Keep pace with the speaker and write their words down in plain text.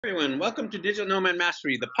Everyone, welcome to Digital Nomad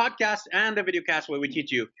Mastery, the podcast and the videocast where we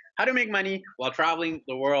teach you how to make money while traveling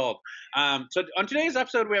the world. So, on today's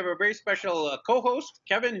episode, we have a very special co-host,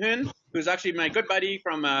 Kevin Huynh, who's actually my good buddy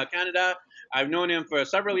from Canada. I've known him for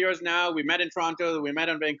several years now. We met in Toronto, we met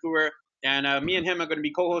in Vancouver, and me and him are going to be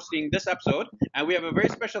co-hosting this episode. And we have a very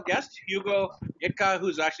special guest, Hugo Itka,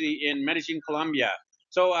 who's actually in Medellin, Colombia.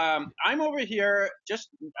 So, I'm over here just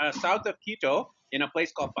south of Quito in a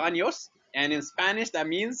place called Baños. And in Spanish, that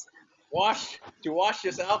means to wash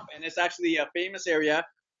yourself. And it's actually a famous area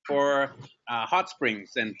for hot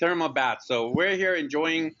springs and thermal baths. So we're here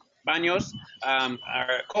enjoying Baños. Our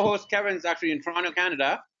co-host Kevin is actually in Toronto,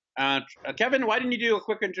 Canada. Kevin, why didn't you do a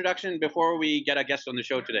quick introduction before we get a guest on the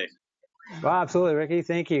show today? Well, absolutely, Ricky.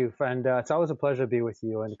 Thank you. And it's always a pleasure to be with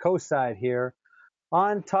you on the coast side here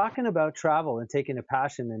on talking about travel and taking a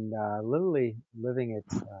passion and literally living it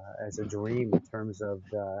as a dream in terms of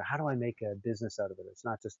how do I make a business out of it? It's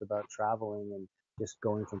not just about traveling and just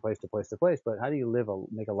going from place to place to place, but how do you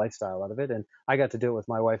make a lifestyle out of it? And I got to do it with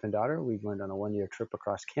my wife and daughter. We went on a one-year trip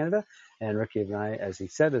across Canada, and Ricky and I, as he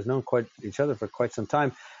said, has known each other for quite some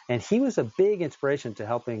time. And he was a big inspiration to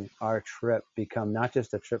helping our trip become not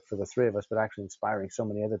just a trip for the three of us, but actually inspiring so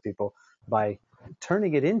many other people by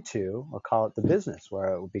turning it into, I'll call it the business,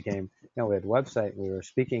 where it became, we had a website, we were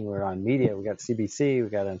speaking, we were on media, we got CBC, we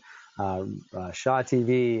got on Shaw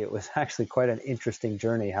TV. It was actually quite an interesting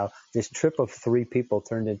journey how this trip of three people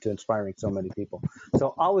turned into inspiring so many people.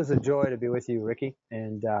 So always a joy to be with you, Ricky,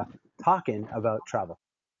 and talking about travel.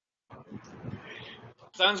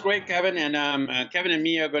 Sounds great, Kevin. And Kevin and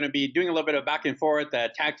me are going to be doing a little bit of back and forth,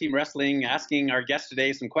 tag team wrestling, asking our guest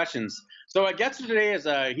today some questions. So our guest today is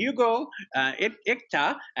Hugo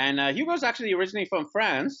Itka. And Hugo's actually originally from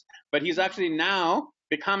France, but he's actually now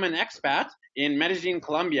become an expat in Medellin,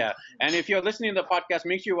 Colombia. And if you're listening to the podcast,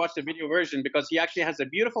 make sure you watch the video version because he actually has a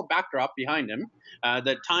beautiful backdrop behind him.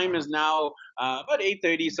 The time is now about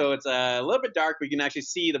 8:30, so it's a little bit dark. We can actually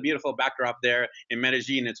see the beautiful backdrop there in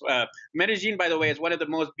Medellin. It's Medellin, by the way, is one of the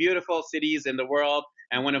most beautiful cities in the world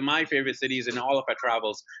and one of my favorite cities in all of our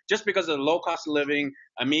travels, just because of the low cost of living,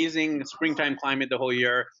 amazing springtime climate the whole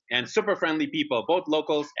year, and super friendly people, both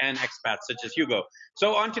locals and expats, such as Hugo.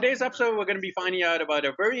 So on today's episode, we're going to be finding out about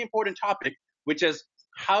a very important topic, which is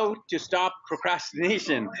how to stop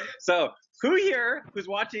procrastination. So who here who's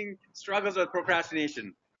watching struggles with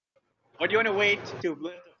procrastination? Or do you want to wait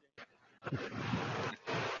to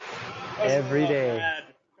every day?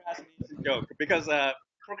 Procrastination joke, because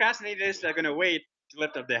procrastinators are going to wait to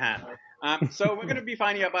lift up their hand. So we're going to be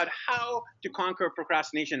finding out about how to conquer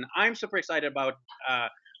procrastination. I'm super excited about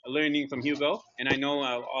learning from Hugo, and I know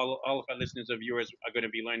all of our listeners and viewers are going to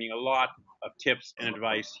be learning a lot of tips and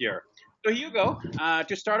advice here. So Hugo,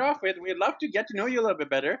 to start off with, we'd love to get to know you a little bit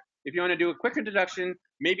better. If you want to do a quick introduction,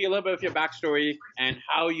 maybe a little bit of your backstory and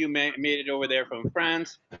how you made it over there from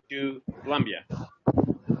France to Colombia.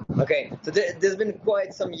 Okay, so there's been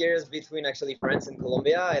quite some years between actually France and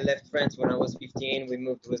Colombia. I left France when I was 15. We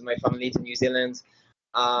moved with my family to New Zealand.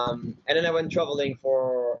 And then I went traveling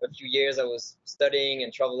for a few years. I was studying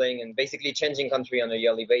and traveling and basically changing country on a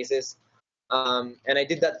yearly basis. And I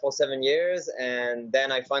did that for 7 years. And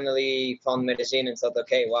then I finally found Medellin and thought,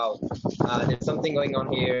 okay, wow, there's something going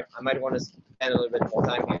on here. I might want to spend a little bit more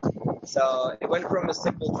time here. So it went from a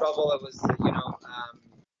simple travel. It was,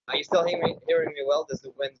 are you still hearing me well? There's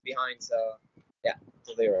the wind behind, so yeah,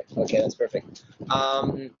 totally right. Okay, that's perfect.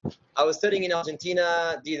 I was studying in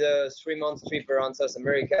Argentina, did a 3-month trip around South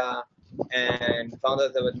America, and found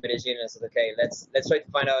out about Medellin. And I said, okay, let's try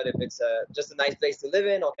to find out if it's just a nice place to live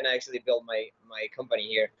in, or can I actually build my company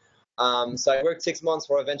here. So I worked 6 months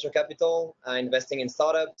for a venture capital, investing in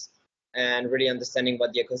startups and really understanding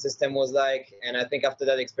what the ecosystem was like. And I think after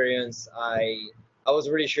that experience, I was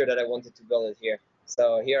really sure that I wanted to build it here.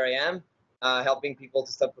 So here I am, helping people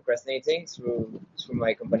to stop procrastinating through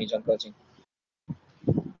my company, John Coaching.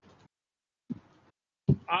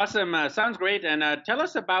 Awesome. Sounds great. And tell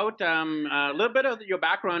us about a little bit of your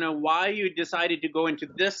background and why you decided to go into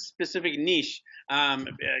this specific niche.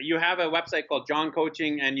 You have a website called John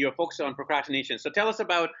Coaching, and you're focused on procrastination. So tell us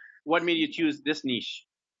about what made you choose this niche.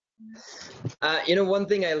 One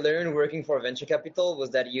thing I learned working for venture capital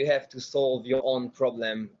was that you have to solve your own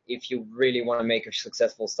problem if you really want to make a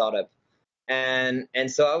successful startup. And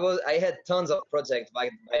so I had tons of projects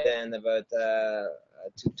by then, about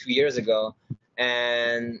 2 years ago,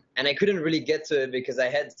 and I couldn't really get to it because I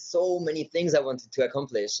had so many things I wanted to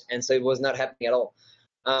accomplish, and so it was not happening at all.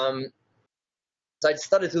 So I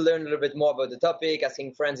started to learn a little bit more about the topic,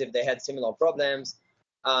 asking friends if they had similar problems.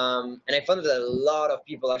 And I found that a lot of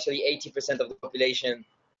people, actually 80% of the population,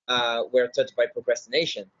 were touched by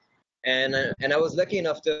procrastination. And I was lucky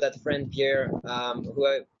enough to have that friend Pierre, who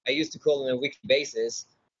I used to call on a weekly basis.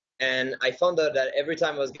 And I found out that every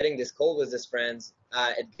time I was getting this call with this friend,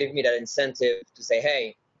 it gave me that incentive to say,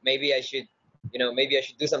 hey, maybe I should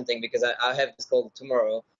do something because I have this call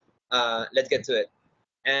tomorrow. Let's get to it.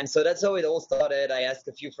 And so that's how it all started. I asked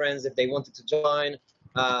a few friends if they wanted to join.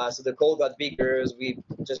 So the call got bigger. We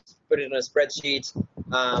just put it on a spreadsheet,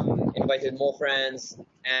 invited more friends,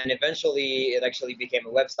 and eventually it actually became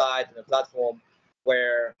a website and a platform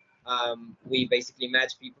where we basically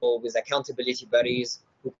match people with accountability buddies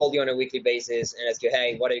who call you on a weekly basis and ask you,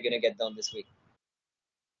 hey, what are you going to get done this week?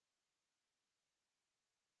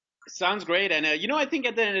 Sounds great. And, I think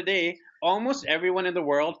at the end of the day, almost everyone in the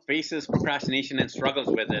world faces procrastination and struggles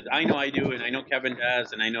with it. I know I do, and I know Kevin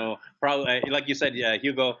does, and I know probably, like you said,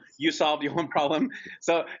 Hugo, you solved your own problem.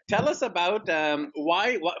 So tell us about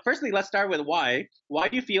why. Firstly, let's start with why. Why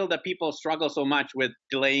do you feel that people struggle so much with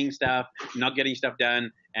delaying stuff, not getting stuff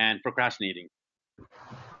done, and procrastinating?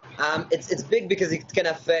 It's big because it can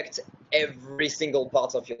affect every single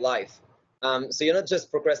part of your life. So you're not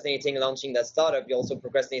just procrastinating launching that startup, you're also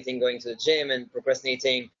procrastinating going to the gym and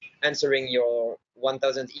procrastinating answering your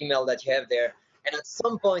 1,000 email that you have there. And at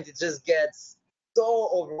some point, it just gets so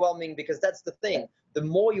overwhelming because that's the thing. The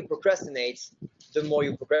more you procrastinate, the more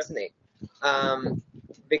you procrastinate.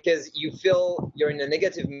 Because you feel you're in a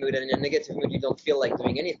negative mood, and in a negative mood, you don't feel like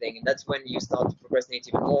doing anything. And that's when you start to procrastinate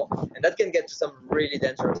even more. And that can get to some really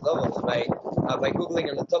dangerous levels. By Googling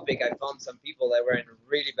on the topic, I found some people that were in a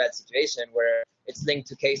really bad situation where it's linked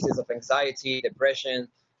to cases of anxiety, depression.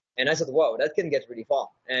 And I said, wow, that can get really far.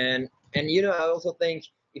 And I also think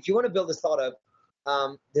if you want to build a startup,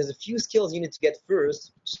 there's a few skills you need to get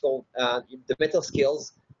first, which is called the meta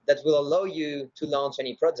skills that will allow you to launch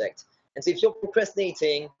any project. And so if you're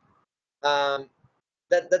procrastinating,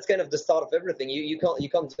 that's kind of the start of everything. You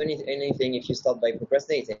can't do anything if you start by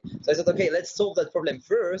procrastinating. So I said, okay, let's solve that problem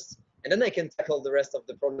first, and then I can tackle the rest of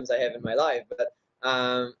the problems I have in my life. But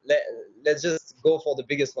let's just go for the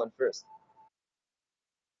biggest one first.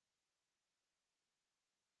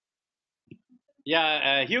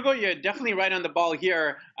 Yeah, Hugo, you're definitely right on the ball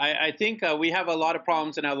here. I think we have a lot of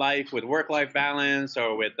problems in our life with work-life balance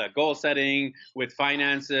or with goal setting, with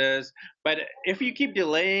finances. But if you keep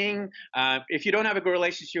delaying, if you don't have a good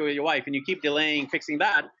relationship with your wife and you keep delaying fixing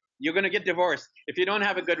that, you're going to get divorced. If you don't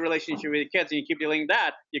have a good relationship with your kids and you keep delaying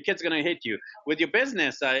that, your kid's going to hit you. With your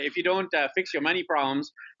business, if you don't fix your money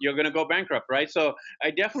problems, you're going to go bankrupt, right? So I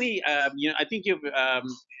definitely, I think you've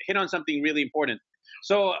hit on something really important.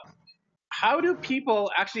 So how do people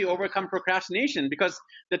actually overcome procrastination? Because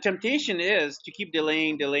the temptation is to keep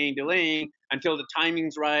delaying until the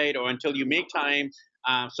timing's right or until you make time.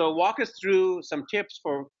 So walk us through some tips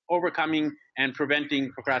for overcoming and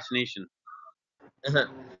preventing procrastination. Uh-huh.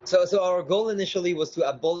 So our goal initially was to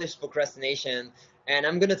abolish procrastination, and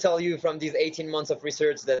I'm gonna tell you from these 18 months of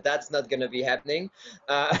research that that's not gonna be happening.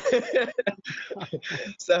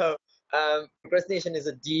 So procrastination is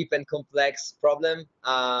a deep and complex problem,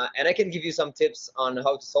 and I can give you some tips on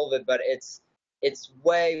how to solve it, but it's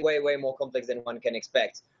way more complex than one can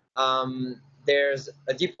expect. There's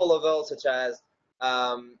a deeper level such as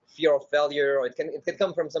fear of failure, or it can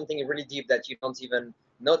come from something really deep that you don't even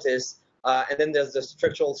notice. And then there's the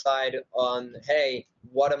structural side on, hey,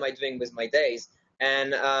 what am I doing with my days?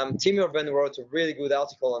 And Tim Urban wrote a really good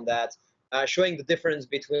article on that, showing the difference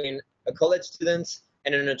between a college student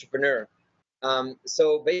and an entrepreneur.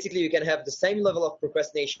 So basically, you can have the same level of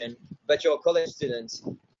procrastination, but you're a college student.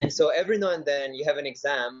 And so every now and then you have an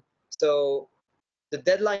exam. So the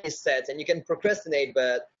deadline is set, and you can procrastinate,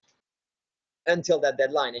 but until that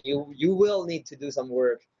deadline, and you will need to do some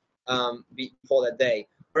work before that day.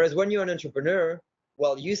 Whereas when you're an entrepreneur,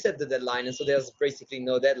 well, you set the deadline, and so there's basically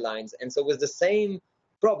no deadlines. And so with the same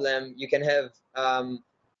problem, you can have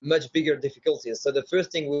much bigger difficulties. So the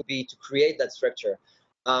first thing would be to create that structure.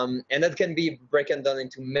 And that can be broken down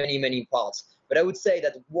into many parts. But I would say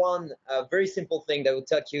that one very simple thing that would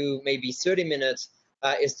take you maybe 30 minutes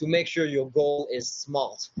is to make sure your goal is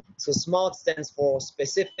SMART. So SMART stands for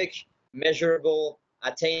specific, measurable,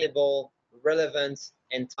 attainable, relevant,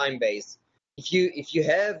 and time-based. If you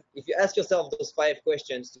ask yourself those 5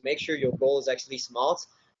 questions to make sure your goal is actually SMART,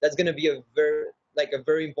 that's going to be a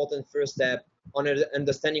very important first step on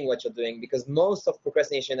understanding what you're doing, because most of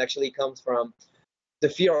procrastination actually comes from the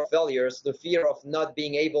fear of failures, the fear of not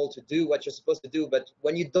being able to do what you're supposed to do. But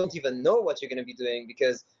when you don't even know what you're going to be doing,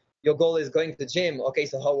 because your goal is going to the gym, okay,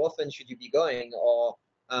 so how often should you be going? Or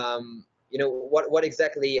what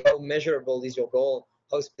exactly, how measurable is your goal?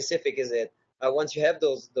 How specific is it? once you have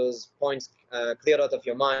those points cleared out of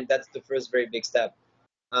your mind, that's the first very big step.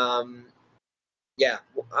 Yeah,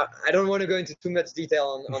 I don't want to go into too much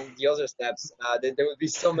detail on the other steps. There would be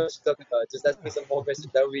so much to talk about. Just ask me some more questions.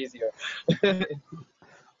 That would be easier.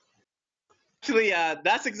 Actually,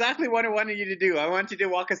 that's exactly what I wanted you to do. I want you to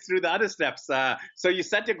walk us through the other steps. So you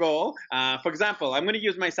set a goal. For example, I'm going to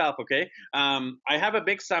use myself, okay? I have a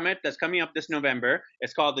big summit that's coming up this November.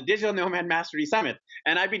 It's called the Digital Nomad Mastery Summit.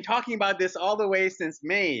 And I've been talking about this all the way since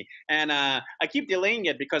May. And I keep delaying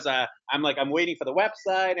it because I'm waiting for the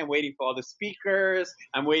website. I'm waiting for all the speakers.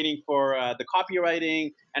 I'm waiting for the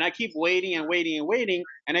copywriting. And I keep waiting and waiting and waiting.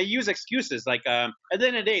 And I use excuses. Like, at the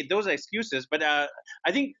end of the day, those are excuses. But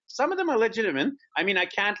I think some of them are legitimate. I mean, I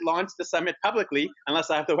can't launch the summit publicly unless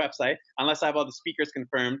I have the website, unless I have all the speakers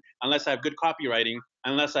confirmed, unless I have good copywriting,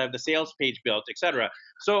 unless I have the sales page built, etc.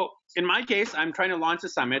 So in my case, I'm trying to launch the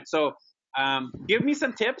summit. So give me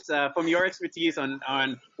some tips from your expertise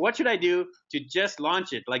on what should I do to just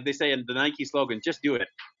launch it, like they say in the Nike slogan, just do it.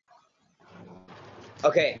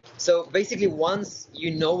 Okay, so basically once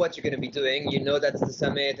you know what you're going to be doing, you know that's the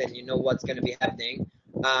summit and you know what's going to be happening,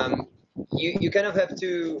 you kind of have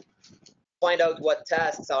to find out what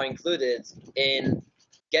tasks are included in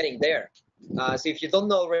getting there. So if you don't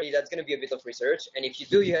know already, that's going to be a bit of research. And if you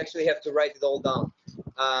do, you actually have to write it all down.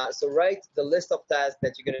 So write the list of tasks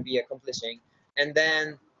that you're going to be accomplishing, and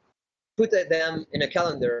then put them in a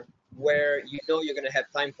calendar where you know you're going to have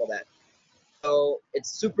time for that. So it's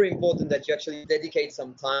super important that you actually dedicate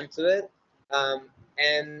some time to it,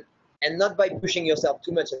 and not by pushing yourself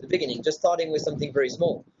too much at the beginning, just starting with something very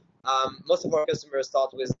small. Most of our customers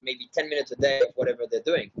start with maybe 10 minutes a day of whatever they're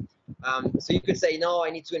doing. So you could say, no,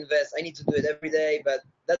 I need to invest, I need to do it every day, but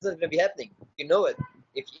that's not going to be happening. You know it.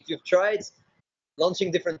 If you've tried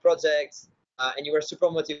launching different projects and you were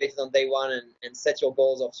super motivated on day one and set your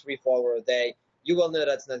goals of 3-4 hours a day, you will know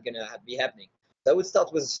that's not going to be happening. So I would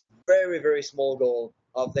start with very, very small goal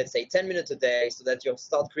of, let's say, 10 minutes a day, so that you'll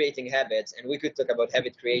start creating habits. And we could talk about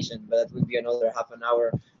habit creation, but that would be another half an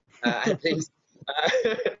hour at least.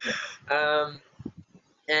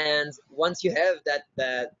 And once you have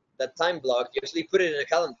that time block, you actually put it in a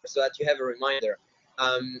calendar so that you have a reminder.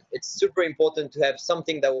 It's super important to have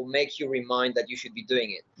something that will make you remind that you should be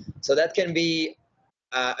doing it. So that can be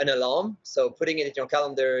an alarm. So putting it in your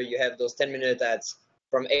calendar, you have those 10 minutes that's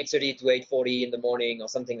from 8:30 to 8:40 in the morning or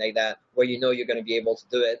something like that, where you know you're going to be able to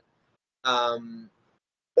do it.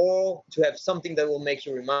 Or to have something that will make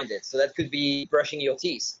you reminded. So that could be brushing your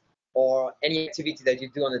teeth or any activity that you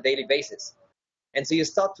do on a daily basis. And so you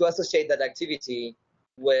start to associate that activity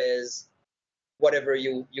with whatever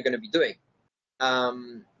you're going to be doing.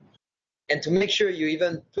 And to make sure you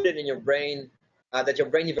even put it in your brain, that your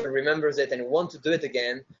brain even remembers it and want to do it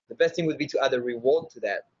again, the best thing would be to add a reward to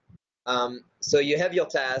that. So you have your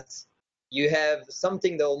tasks, you have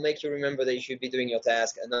something that will make you remember that you should be doing your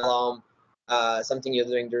task, an alarm, something you're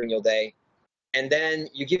doing during your day. And then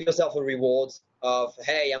you give yourself a reward of,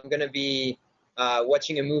 hey, I'm going to be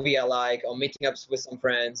watching a movie I like, or meeting up with some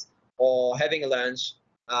friends, or having a lunch.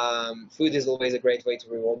 Food is always a great way to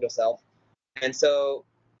reward yourself. And so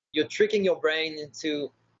you're tricking your brain into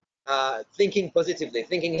thinking positively,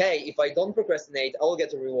 thinking, hey, if I don't procrastinate, I'll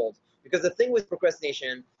get a reward. Because the thing with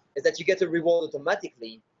procrastination is that you get a reward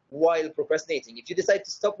automatically while procrastinating. If you decide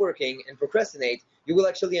to stop working and procrastinate, you will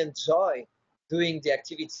actually enjoy doing the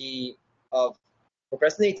activity of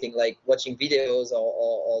procrastinating, like watching videos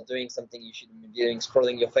or doing something you shouldn't be doing,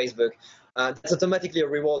 scrolling your Facebook. That's automatically a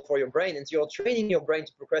reward for your brain, and so you're training your brain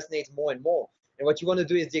to procrastinate more and more. And what you want to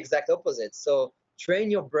do is the exact opposite. So train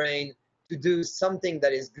your brain to do something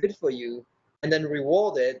that is good for you, and then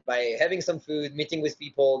reward it by having some food, meeting with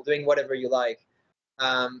people, doing whatever you like.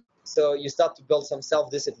 So you start to build some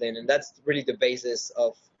self-discipline, and that's really the basis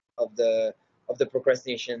of the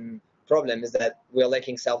procrastination problem, is that we're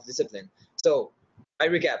lacking self-discipline. So I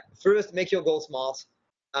recap. First, make your goal smart.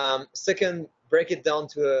 Second, break it down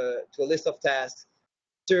to a list of tasks.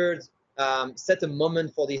 Third, set a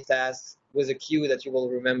moment for these tasks with a cue that you will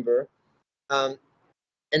remember.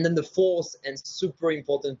 And then the fourth and super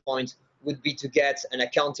important point would be to get an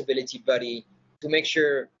accountability buddy to make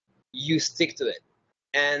sure you stick to it.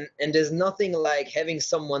 And there's nothing like having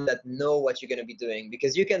someone that know what you're going to be doing,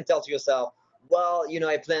 because you can tell to yourself, well,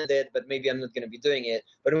 I planned it, but maybe I'm not going to be doing it.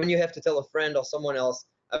 But when you have to tell a friend or someone else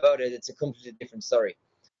about it, it's a completely different story.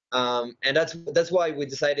 And that's why we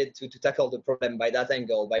decided to tackle the problem by that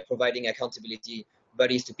angle, by providing accountability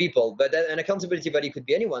buddies to people. But an accountability buddy could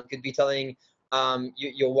be anyone. Could be telling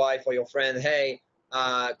your wife or your friend, hey,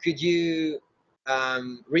 could you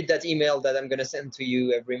read that email that I'm going to send to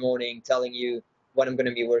you every morning telling you what I'm going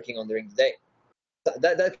to be working on during the day.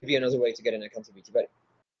 that could be another way to get an accountability buddy.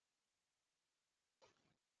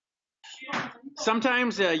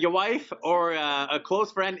 Sometimes your wife or a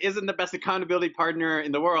close friend isn't the best accountability partner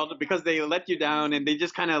in the world because they let you down and they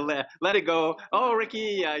just kind of let it go. Oh,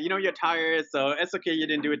 Ricky, you're tired, so it's okay you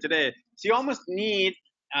didn't do it today. So you almost need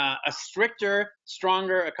a stricter,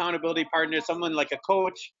 stronger accountability partner, someone like a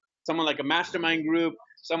coach, someone like a mastermind group,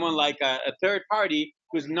 someone like a third party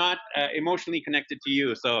who's not emotionally connected to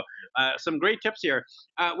you. So some great tips here.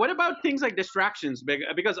 What about things like distractions?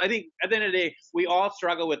 Because I think at the end of the day, we all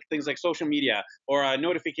struggle with things like social media or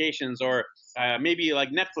notifications or maybe like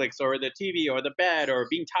Netflix or the TV or the bed or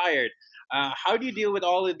being tired. How do you deal with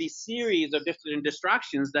all of these series of different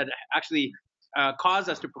distractions that actually cause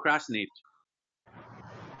us to procrastinate?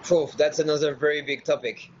 Oof, that's another very big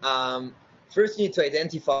topic. First, you need to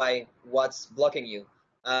identify what's blocking you.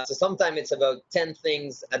 So sometimes it's about 10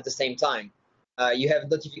 things at the same time. You have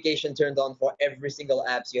notification turned on for every single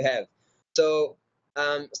apps you have. So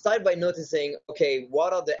start by noticing, okay,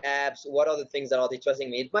 what are the apps? What are the things that are distracting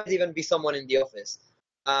me? It might even be someone in the office.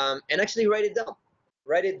 And actually write it down.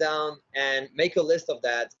 Write it down and make a list of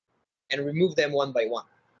that and remove them one by one.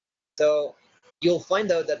 So you'll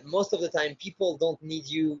find out that most of the time people don't need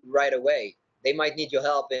you right away. They might need your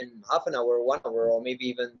help in half an hour, 1 hour, or maybe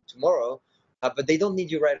even tomorrow, but they don't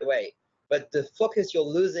need you right away. But the focus you're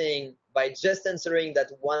losing by just answering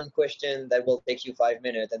that one question that will take you 5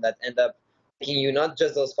 minutes and that end up taking you not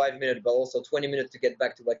just those 5 minutes, but also 20 minutes to get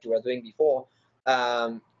back to what you were doing before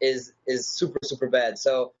is super, super bad.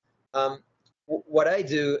 So what I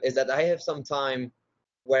do is that I have some time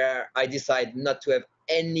where I decide not to have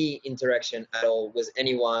any interaction at all with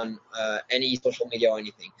anyone, any social media or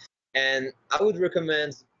anything. And I would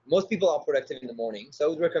recommend, most people are productive in the morning, so I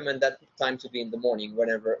would recommend that time to be in the morning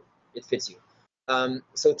whenever it fits you.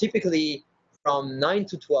 So typically from 9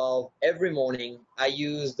 to 12 every morning, I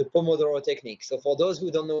use the Pomodoro technique. So for those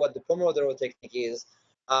who don't know what the Pomodoro technique is,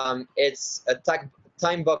 it's a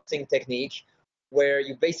time boxing technique where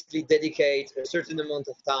you basically dedicate a certain amount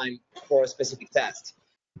of time for a specific task.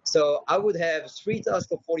 So I would have 3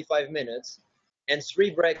 tasks of 45 minutes and 3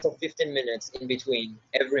 breaks of 15 minutes in between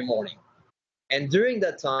every morning. And during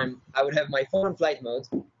that time, I would have my phone on flight mode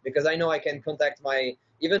because I know I can contact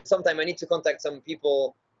even sometimes I need to contact some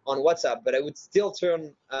people on WhatsApp, but I would still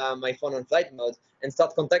turn my phone on flight mode and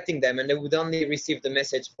start contacting them, and they would only receive the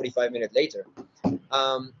message 45 minutes later.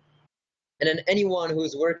 And then anyone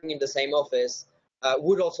who's working in the same office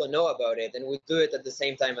would also know about it and would do it at the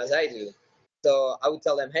same time as I do. So I would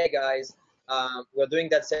tell them, hey guys, we're doing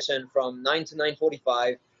that session from 9 to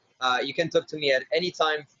 9:45. You can talk to me at any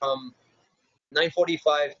time from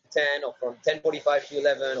 9:45 to 10, or from 10:45 to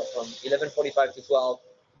 11, or from 11:45 to 12.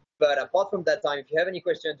 But apart from that time, if you have any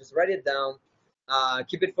questions, just write it down.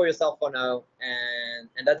 Keep it for yourself for now,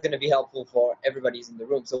 and that's going to be helpful for everybody who's in the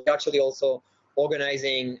room. So we're actually also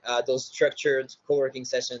organizing those structured co-working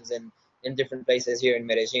sessions in different places here in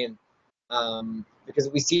Medellin, because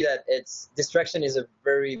we see that distraction is a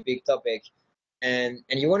very big topic, and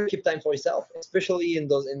you want to keep time for yourself, especially in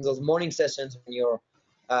those morning sessions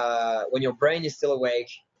when your brain is still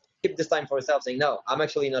awake. Keep this time for yourself, saying, no, I'm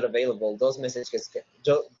actually not available. Those messages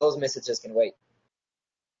can wait.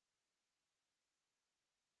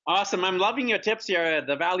 Awesome. I'm loving your tips here.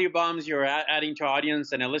 The value bombs you're adding to our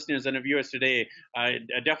audience and our listeners and our viewers today are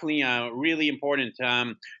definitely really important.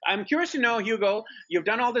 I'm curious to know, Hugo, you've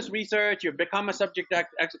done all this research. You've become a subject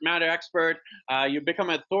matter expert. You've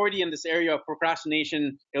become an authority in this area of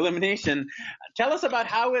procrastination elimination. Tell us about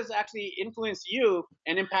how it's actually influenced you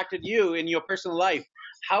and impacted you in your personal life.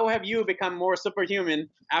 How have you become more superhuman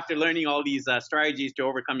after learning all these strategies to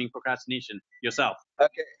overcoming procrastination yourself?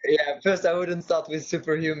 Okay, yeah. First, I wouldn't start with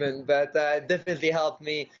superhuman, but it definitely helped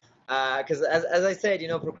me because, as I said,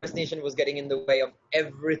 procrastination was getting in the way of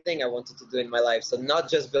everything I wanted to do in my life. So not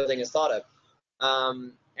just building a startup,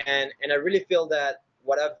 and I really feel that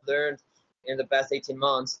what I've learned in the past 18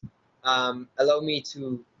 months allow me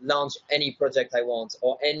to launch any project I want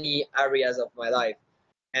or any areas of my life.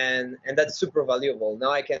 And that's super valuable.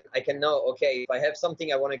 Now I can know, okay, if I have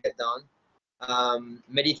something I want to get done,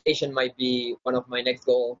 meditation might be one of my next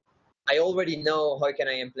goals. I already know how can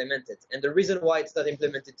I implement it, and the reason why it's not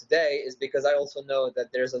implemented today is because I also know that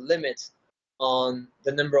there's a limit on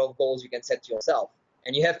the number of goals you can set to yourself,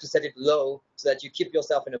 and you have to set it low so that you keep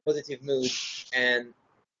yourself in a positive mood, and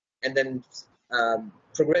then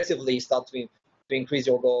progressively start to increase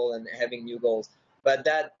your goal and having new goals. But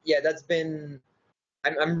that's been.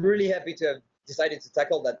 I'm really happy to have decided to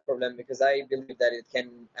tackle that problem because I believe that it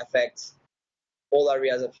can affect all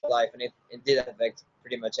areas of life, and it did affect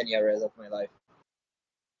pretty much any areas of my life.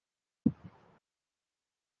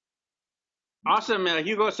 Awesome,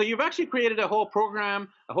 Hugo. So you've actually created a whole program,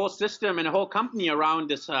 a whole system, and a whole company around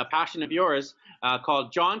this passion of yours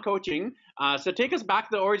called John Coaching. So take us back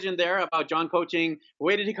to the origin there about John Coaching.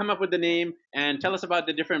 Where did he come up with the name? And tell us about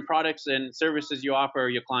the different products and services you offer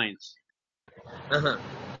your clients. Uh-huh.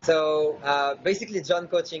 So basically, John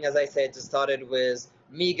Coaching, as I said, just started with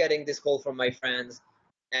me getting this call from my friends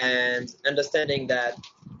and understanding that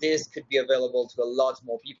this could be available to a lot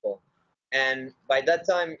more people. And by that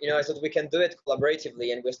time, I thought we can do it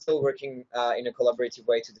collaboratively, and we're still working in a collaborative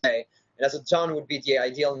way today. And I thought John would be the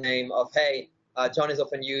ideal name of, hey, John is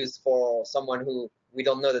often used for someone who we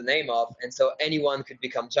don't know the name of, and so anyone could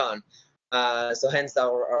become John. So hence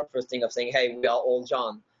our first thing of saying, hey, we are all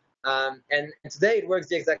John. And today it works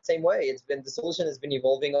the exact same way. The solution has been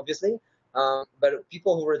evolving, obviously, but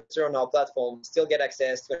people who register on our platform still get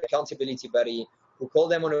access to an accountability buddy who call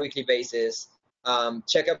them on a weekly basis,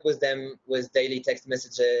 check up with them with daily text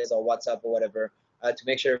messages or WhatsApp or whatever to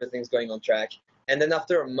make sure everything's going on track. And then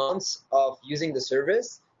after a month of using the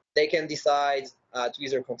service, they can decide to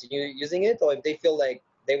either continue using it, or if they feel like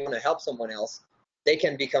they want to help someone else, they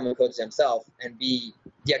can become a coach themselves and be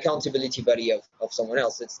the accountability buddy of someone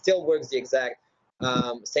else. It still works the exact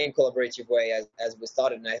same collaborative way as we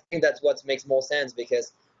started. And I think that's what makes more sense,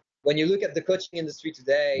 because when you look at the coaching industry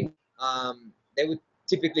today, they would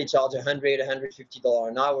typically charge $100, $150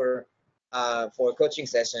 an hour for a coaching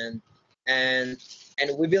session. And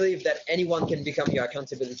we believe that anyone can become your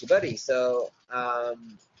accountability buddy. So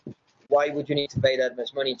why would you need to pay that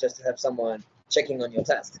much money just to have someone checking on your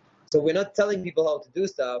task? So we're not telling people how to do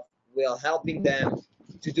stuff. We are helping them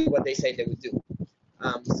to do what they say they would do.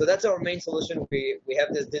 So that's our main solution. We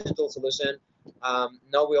have this digital solution.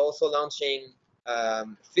 Now we're also launching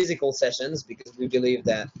physical sessions, because we believe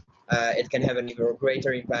that it can have an even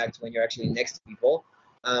greater impact when you're actually next to people.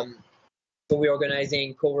 So we're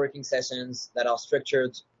organizing co-working sessions that are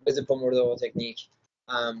structured with the Pomodoro technique.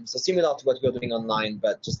 So similar to what we're doing online,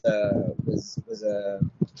 but just with a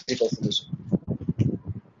physical solution.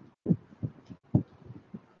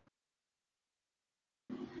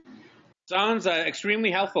 Sounds extremely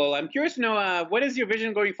helpful. I'm curious to know what is your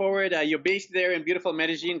vision going forward? You're based there in beautiful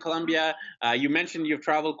Medellin, Colombia. You mentioned you've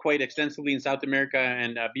traveled quite extensively in South America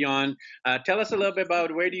and beyond. Tell us a little bit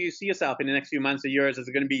about where do you see yourself in the next few months or years? Is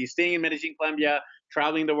it going to be staying in Medellin, Colombia,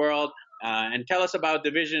 traveling the world? And tell us about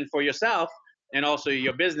the vision for yourself and also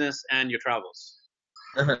your business and your travels.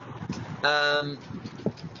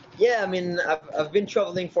 Yeah, I mean, I've been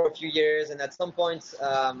traveling for a few years, and at some point,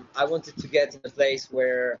 I wanted to get in a place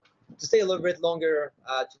where to stay a little bit longer,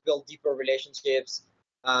 to build deeper relationships,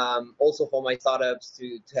 also for my startups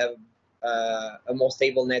to have a more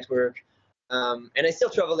stable network. And I still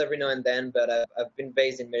travel every now and then, but I've been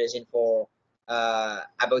based in Medellin for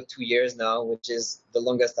about 2 years now, which is the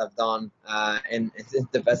longest I've done in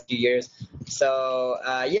the past few years. So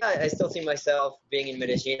yeah, I still see myself being in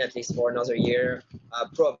Medellin at least for another year,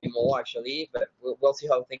 probably more actually, but we'll see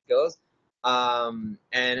how things goes.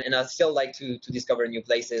 And I still like to discover new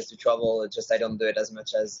places, to travel. It's just I don't do it as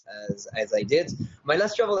much as I did. My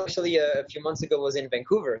last travel actually a few months ago was in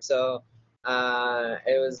Vancouver, so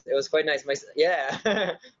it was quite nice.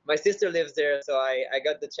 My sister lives there, so I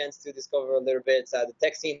got the chance to discover a little bit the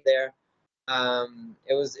tech scene there.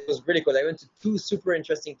 It was really cool. I went to two super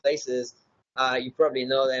interesting places. You probably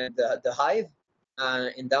know them, the Hive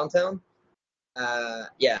in downtown.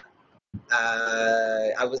 Yeah,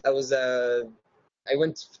 I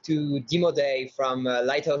went to Demo Day from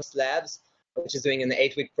Lighthouse Labs, which is doing an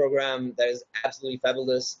 8-week program that is absolutely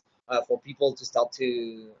fabulous for people to start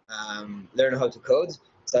to learn how to code.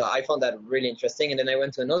 So I found that really interesting. And then I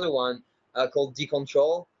went to another one called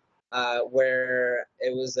Decontrol, where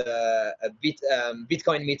it was a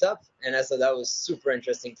Bitcoin meetup, and I thought that was super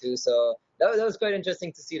interesting too. So that was quite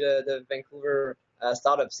interesting to see the Vancouver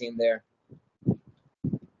startup scene there.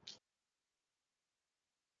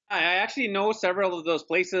 I actually know several of those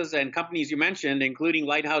places and companies you mentioned, including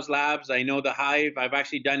Lighthouse Labs. I know the Hive. I've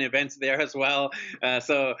actually done events there as well.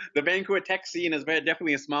 So the Vancouver tech scene is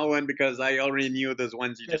definitely a small one, because I already knew those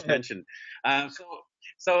ones you just mentioned.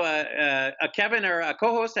 So Kevin, our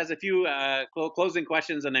co-host, has a few closing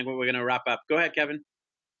questions, and then we're going to wrap up. Go ahead, Kevin.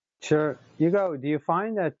 Sure. Hugo, do you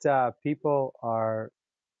find that people are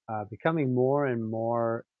becoming more and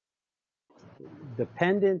more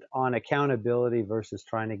dependent on accountability versus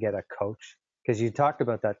trying to get a coach? Because you talked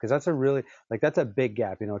about that, because that's that's a big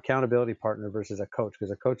gap, accountability partner versus a coach,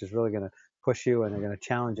 because a coach is really going to push you and they're going to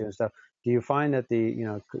challenge you and stuff. Do you find that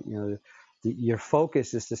your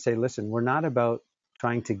focus is to say, listen, we're not about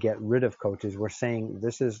trying to get rid of coaches. We're saying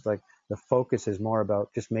this is like the focus is more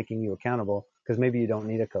about just making you accountable, because maybe you don't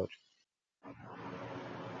need a coach.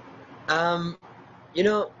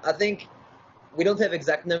 I think we don't have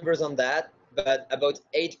exact numbers on that, but about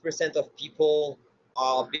 8% of people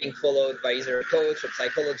are being followed by either a coach, a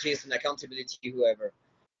psychologist, an accountability, whoever.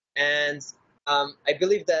 And I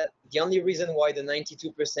believe that the only reason why the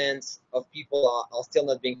 92% of people are still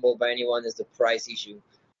not being followed by anyone is the price issue.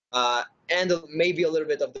 And maybe a little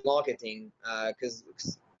bit of the marketing, because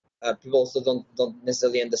people also don't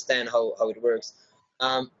necessarily understand how it works.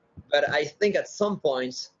 But I think at some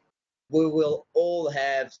point, we will all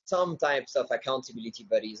have some types of accountability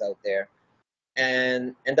buddies out there,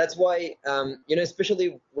 and that's why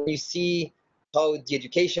especially when you see how the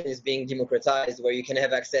education is being democratized, where you can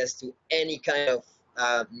have access to any kind of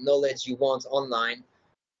knowledge you want online.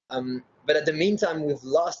 But at the meantime, we've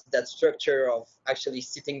lost that structure of actually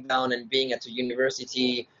sitting down and being at a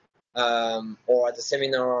university or at a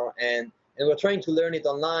seminar, and we're trying to learn it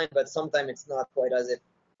online, but sometimes it's not quite as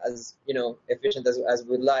efficient as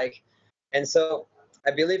we'd like. And so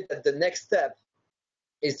I believe that the next step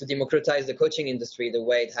is to democratize the coaching industry the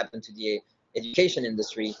way it happened to the education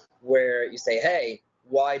industry, where you say, hey,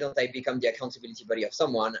 why don't I become the accountability buddy of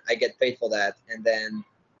someone? I get paid for that. And then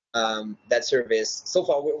that service, so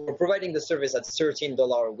far we're providing the service at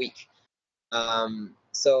 $13 a week. And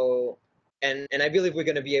I believe we're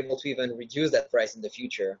going to be able to even reduce that price in the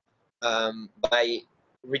future by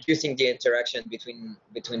reducing the interaction between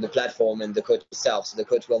the platform and the coach itself. So the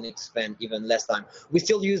coach will need to spend even less time. We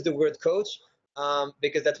still use the word coach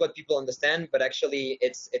because that's what people understand, but actually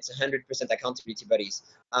it's 100% accountability buddies.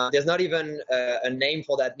 There's not even a name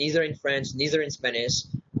for that, neither in French, neither in Spanish,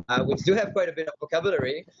 which do have quite a bit of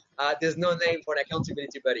vocabulary. There's no name for an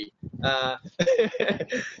accountability buddy.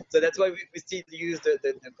 So that's why we still use the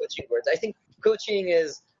coaching words. I think coaching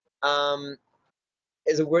is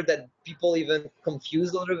a word that people even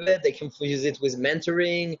confuse a little bit. They confuse it with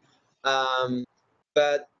mentoring.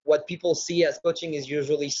 But what people see as coaching is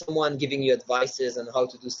usually someone giving you advices on how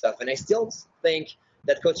to do stuff. And I still think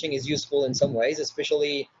that coaching is useful in some ways,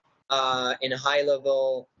 especially in high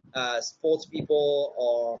level sports people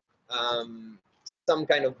or some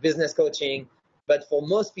kind of business coaching. But for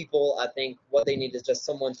most people, I think what they need is just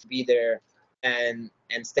someone to be there and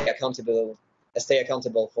stay accountable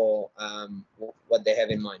for what they have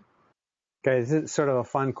in mind. Okay, this is sort of a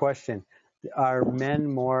fun question. Are men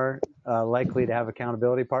more likely to have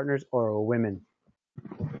accountability partners or women?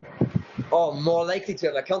 Oh, more likely to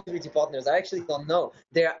have accountability partners. I actually don't know.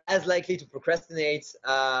 They're as likely to procrastinate,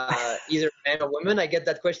 either men or women. I get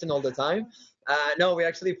that question all the time. No, we're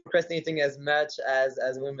actually procrastinating as much as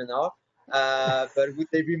women are. But would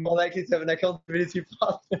they be more likely to have an accountability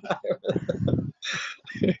partner?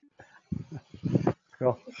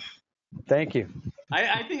 Cool. Thank you.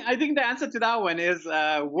 I think the answer to that one is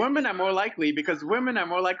women are more likely, because women are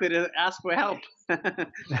more likely to ask for help.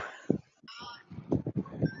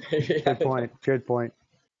 Good point. Good point.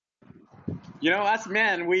 Us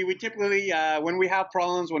men, we typically, when we have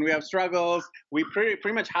problems, when we have struggles, we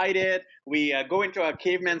pretty much hide it. We go into a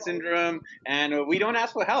caveman syndrome, and we don't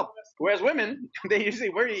ask for help. Whereas women, they usually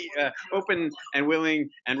very open and willing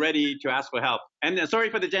and ready to ask for help. And sorry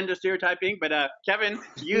for the gender stereotyping, but Kevin,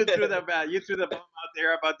 you threw the bomb out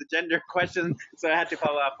there about the gender question, so I had to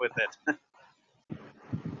follow up with it.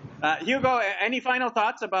 Hugo, any final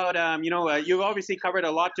thoughts about, you've obviously covered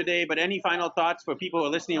a lot today, but any final thoughts for people who are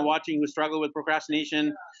listening and watching who struggle with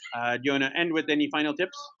procrastination? Do you want to end with any final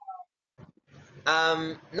tips?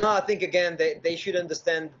 No, I think, again, they should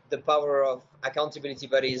understand the power of accountability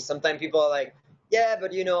buddies. Sometimes people are like, yeah,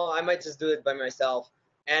 but I might just do it by myself.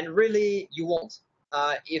 And really, you won't.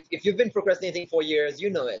 If you've been procrastinating for years,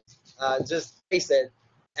 you know it. Just face it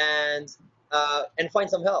and find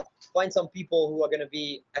some help. Find some people who are going to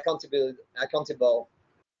be accountable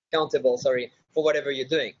for whatever you're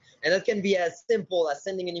doing. And that can be as simple as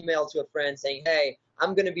sending an email to a friend saying, hey,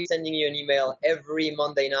 I'm going to be sending you an email every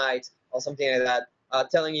Monday night or something like that,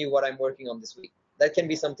 telling you what I'm working on this week. That can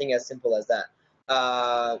be something as simple as that.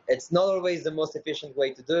 It's not always the most efficient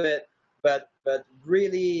way to do it, but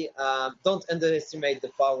really don't underestimate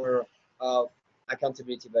the power of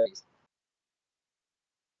accountability buddies.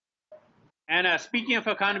 And speaking of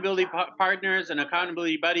accountability partners and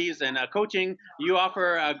accountability buddies and coaching, you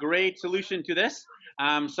offer a great solution to this.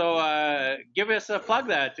 So give us a plug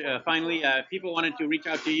that finally, if people wanted to reach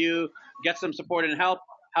out to you, get some support and help,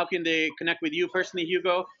 how can they connect with you personally,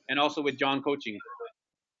 Hugo, and also with John Coaching?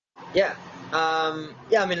 Yeah.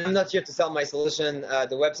 I mean, I'm not here to sell my solution.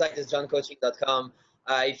 The website is johncoaching.com.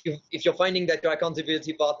 If you're finding that your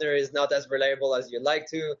accountability partner is not as reliable as you'd like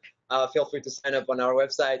to, feel free to sign up on our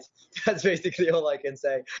website. That's basically all I can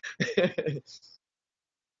say.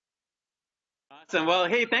 Awesome. Well,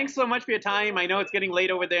 hey, thanks so much for your time. I know it's getting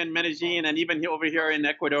late over there in Medellin and even over here in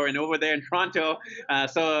Ecuador and over there in Toronto.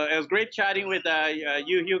 So it was great chatting with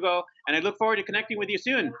you, Hugo, and I look forward to connecting with you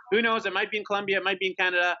soon. Who knows? It might be in Colombia, it might be in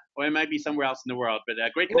Canada, or it might be somewhere else in the world. But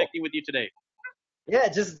great Cool. connecting with you today. Yeah,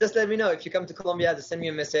 just let me know if you come to Colombia. Just send me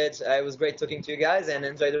a message. It was great talking to you guys, and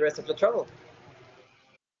enjoy the rest of your travel.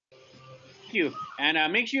 Thank you.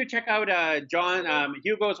 And make sure you check out John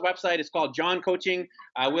Hugo's website. It's called John Coaching.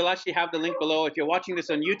 We'll actually have the link below. If you're watching this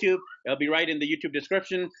on YouTube, it'll be right in the YouTube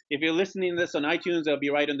description. If you're listening to this on iTunes, it'll be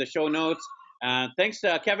right in the show notes. Thanks,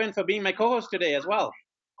 Kevin, for being my co-host today as well.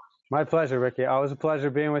 My pleasure, Ricky. Always a pleasure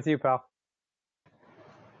being with you, pal.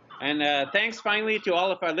 And thanks finally to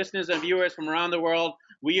all of our listeners and viewers from around the world.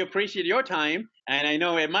 We appreciate your time. And I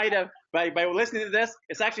know it might have, by listening to this,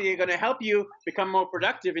 it's actually going to help you become more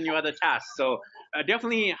productive in your other tasks. So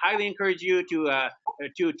definitely highly encourage you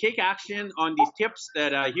to take action on these tips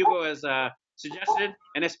that Hugo has suggested,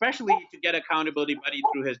 and especially to get Accountability Buddy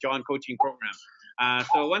through his John Coaching program.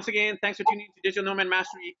 So once again, thanks for tuning in to Digital Nomad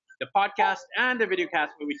Mastery, the podcast and the videocast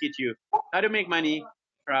where we teach you how to make money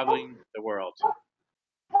traveling the world.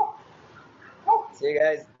 See you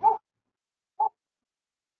guys.